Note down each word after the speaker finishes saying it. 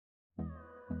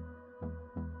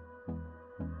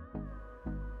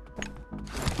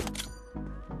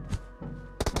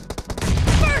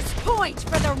point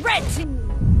for the red team!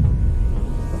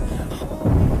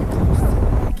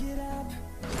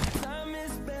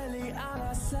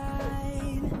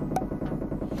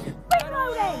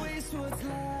 Reloading!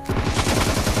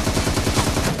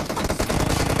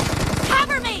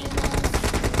 Cover me!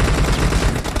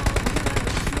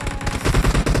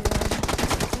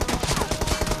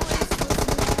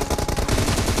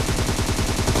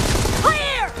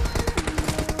 Clear!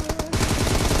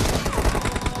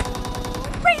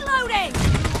 Reloading!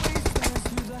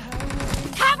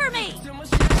 Cover me!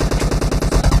 Target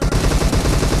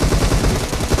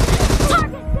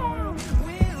down!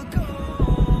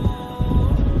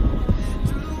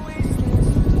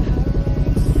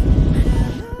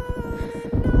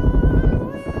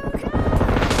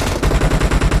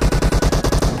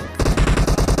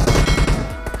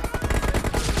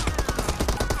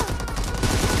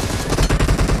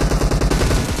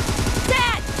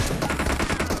 Dead!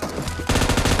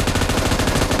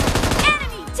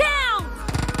 Enemy down!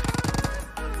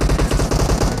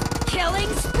 Killing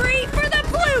spree for the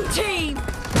blue team!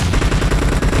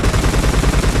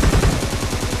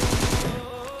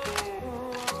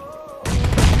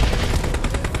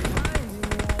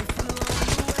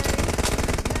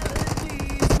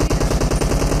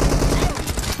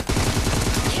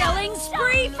 Killing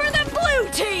spree for the blue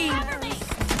team!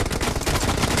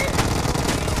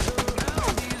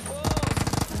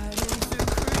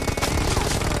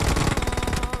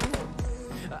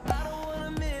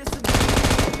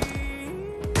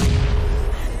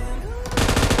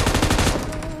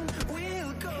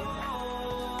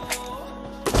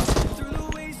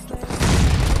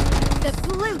 The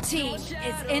blue team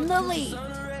is in the lead.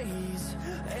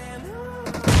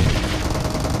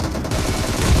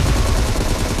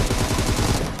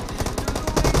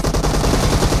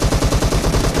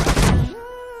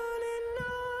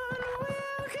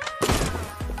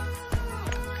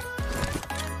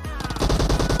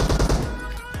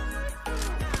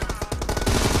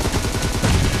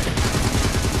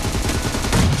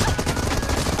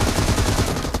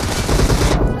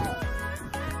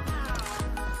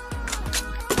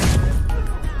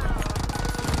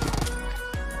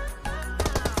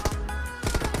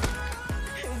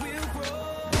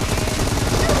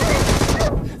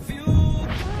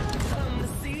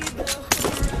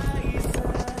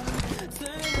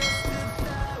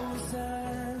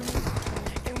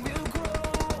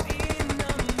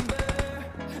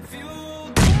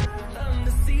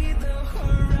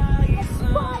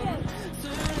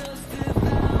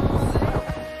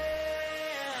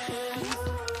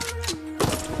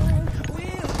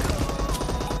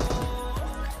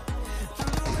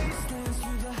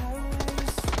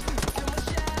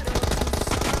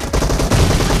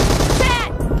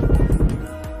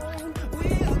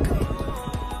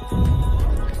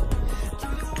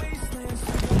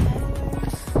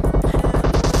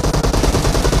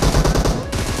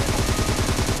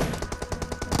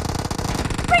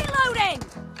 Reloading!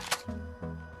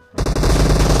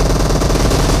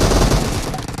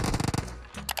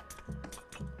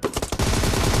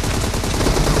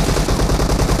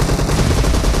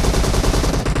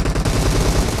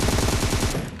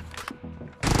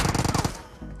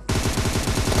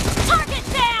 Target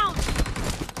down!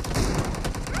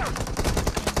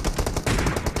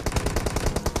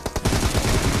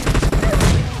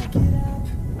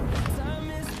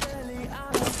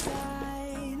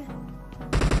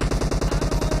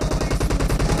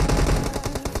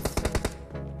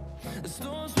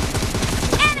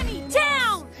 Enemy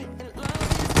down!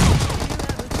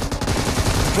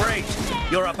 Great!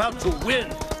 You're about to win!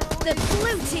 The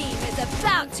blue team is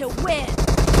about to win!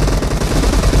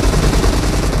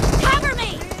 Cover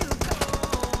me!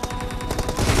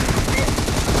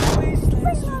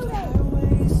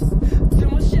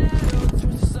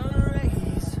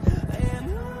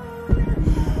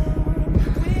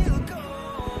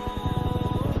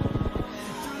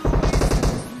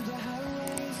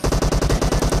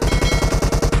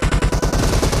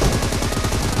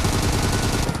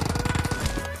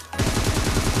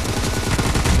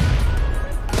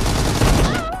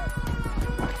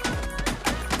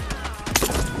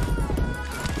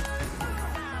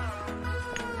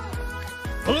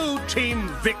 Blue team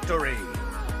victory!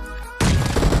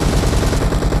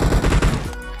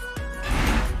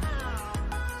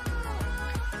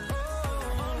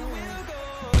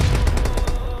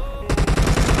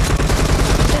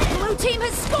 The blue team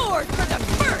has scored for the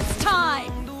first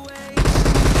time!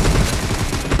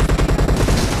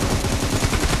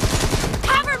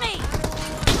 Cover me!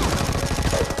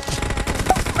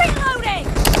 Reloading!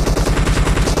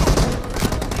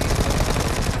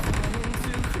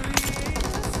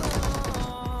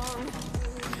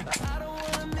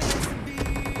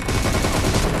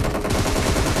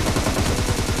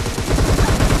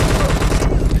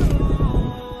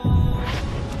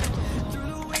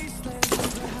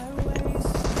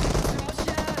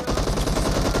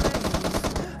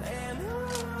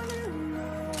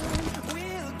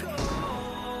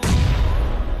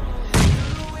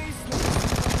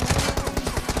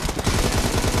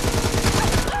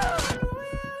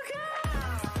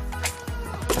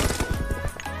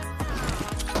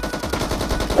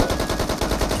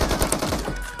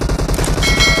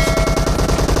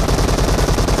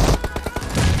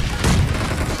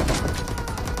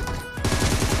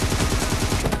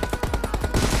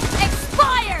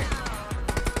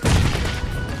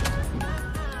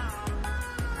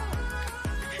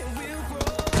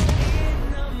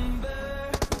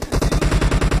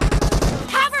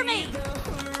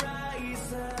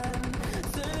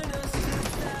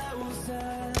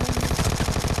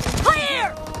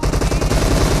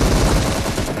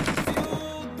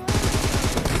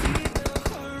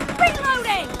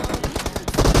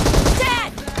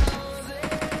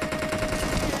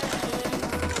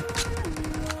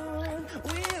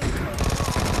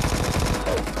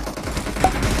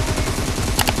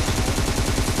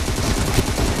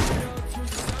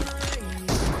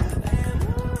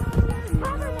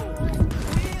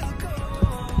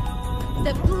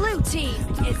 blue team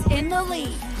is in the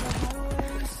lead.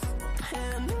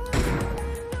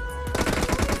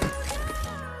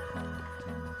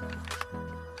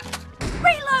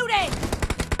 Reloading!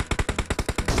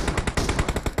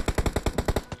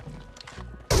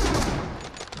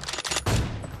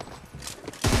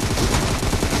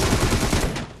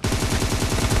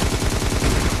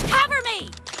 Cover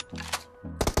me!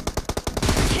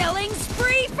 Killing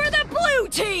spree for the blue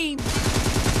team!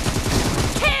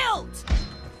 Killed!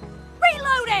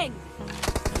 Reloading!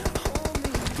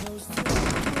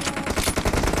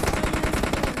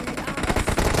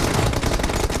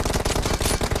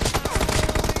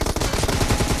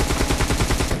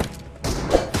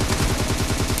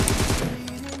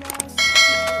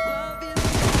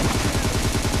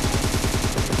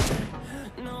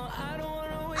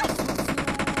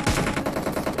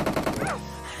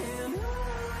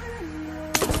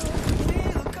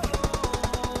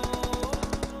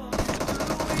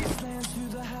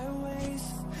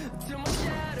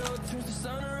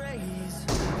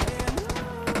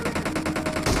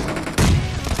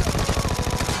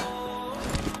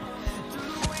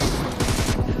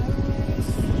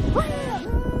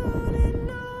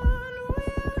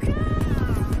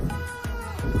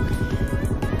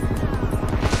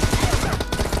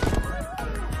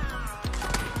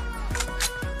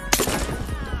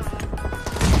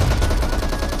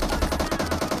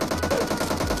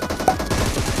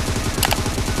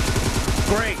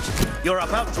 Great! You're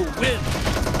about to win!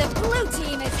 The blue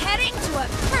team is heading to a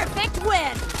perfect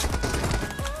win!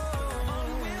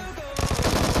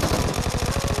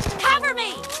 Cover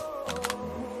me!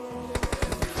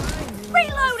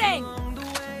 Reloading!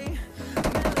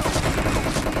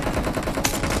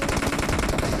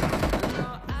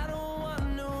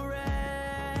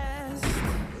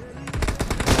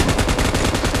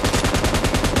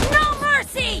 No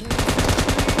mercy!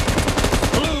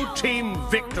 Blue team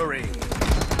victory!